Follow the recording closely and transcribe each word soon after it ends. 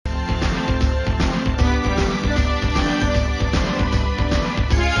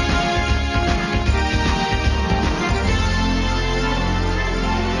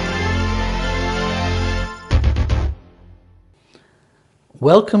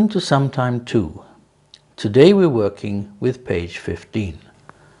Welcome to SumTime 2. Today we're working with page 15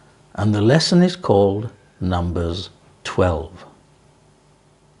 and the lesson is called Numbers 12.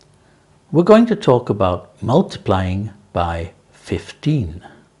 We're going to talk about multiplying by 15.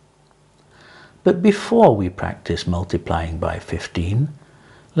 But before we practice multiplying by 15,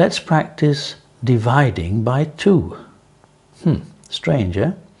 let's practice dividing by 2. Strange,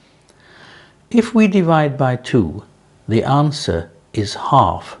 eh? If we divide by 2, the answer is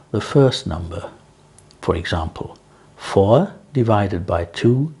half the first number. For example, 4 divided by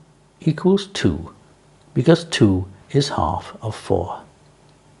 2 equals 2, because 2 is half of 4.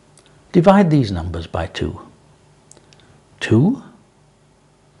 Divide these numbers by 2. 2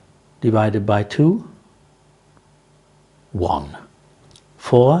 divided by 2, 1.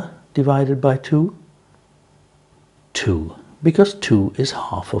 4 divided by 2, 2, because 2 is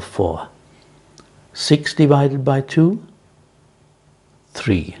half of 4. 6 divided by 2,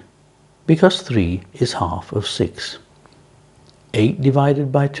 3, because 3 is half of 6. 8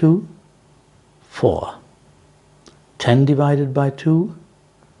 divided by 2, 4. 10 divided by 2,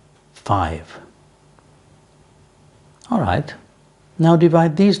 5. Alright, now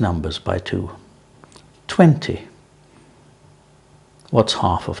divide these numbers by 2. 20. What's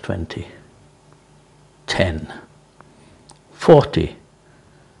half of 20? 10. 40.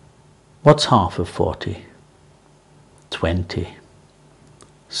 What's half of 40? 20.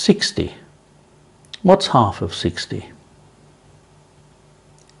 60. What's half of 60?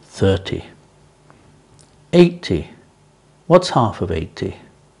 30. 80. What's half of 80?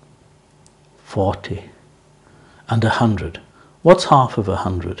 40. And 100. What's half of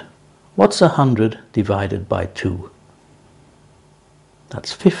 100? What's 100 divided by 2?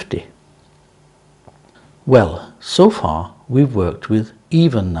 That's 50. Well, so far we've worked with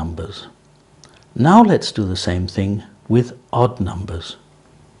even numbers. Now let's do the same thing with odd numbers.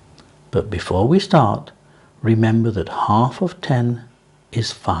 But before we start, remember that half of 10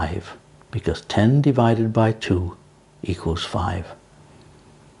 is 5, because 10 divided by 2 equals 5.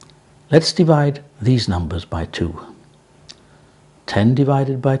 Let's divide these numbers by 2. 10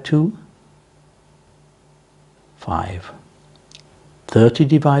 divided by 2, 5. 30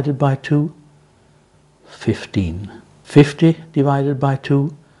 divided by 2, 15. 50 divided by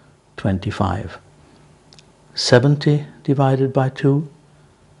 2, 25. 70 divided by 2,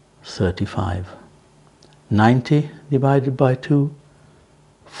 35. 90 divided by 2,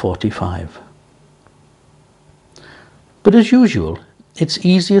 45. But as usual, it's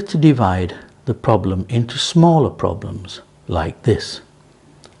easier to divide the problem into smaller problems, like this.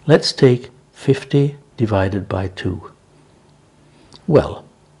 Let's take 50 divided by 2. Well,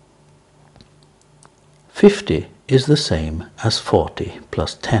 50 is the same as 40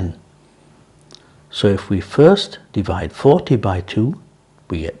 plus 10. So if we first divide 40 by 2,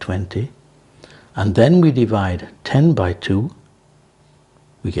 we get 20, and then we divide 10 by 2,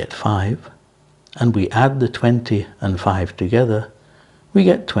 we get 5, and we add the 20 and 5 together, we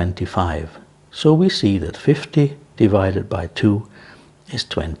get 25. So we see that 50 divided by 2 is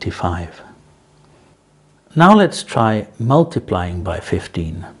 25. Now let's try multiplying by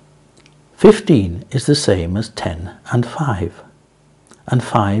 15. 15 is the same as 10 and 5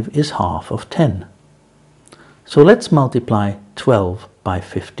 is half of 10. So let's multiply 12 by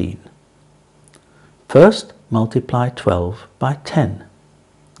 15. First, multiply 12 by 10.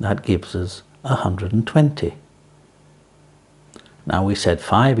 That gives us 120. Now we said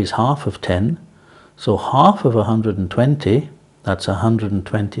 5 is half of 10, so half of 120, that's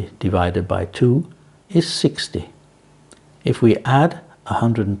 120 divided by 2, is 60. If we add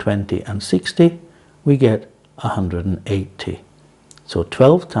 120 and 60, we get 180. So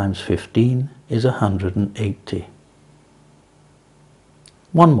 12 times 15 is 180.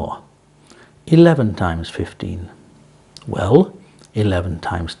 One more. 11 times 15. Well, 11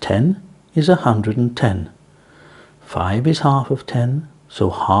 times 10 is 110. 5 is half of 10, so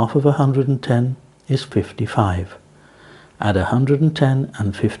half of 110 is 55. Add 110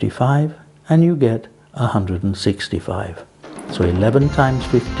 and 55 and you get 165. So 11 times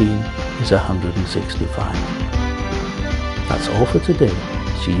 15 is 165. That's all for today.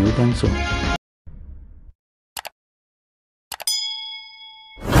 See you again soon.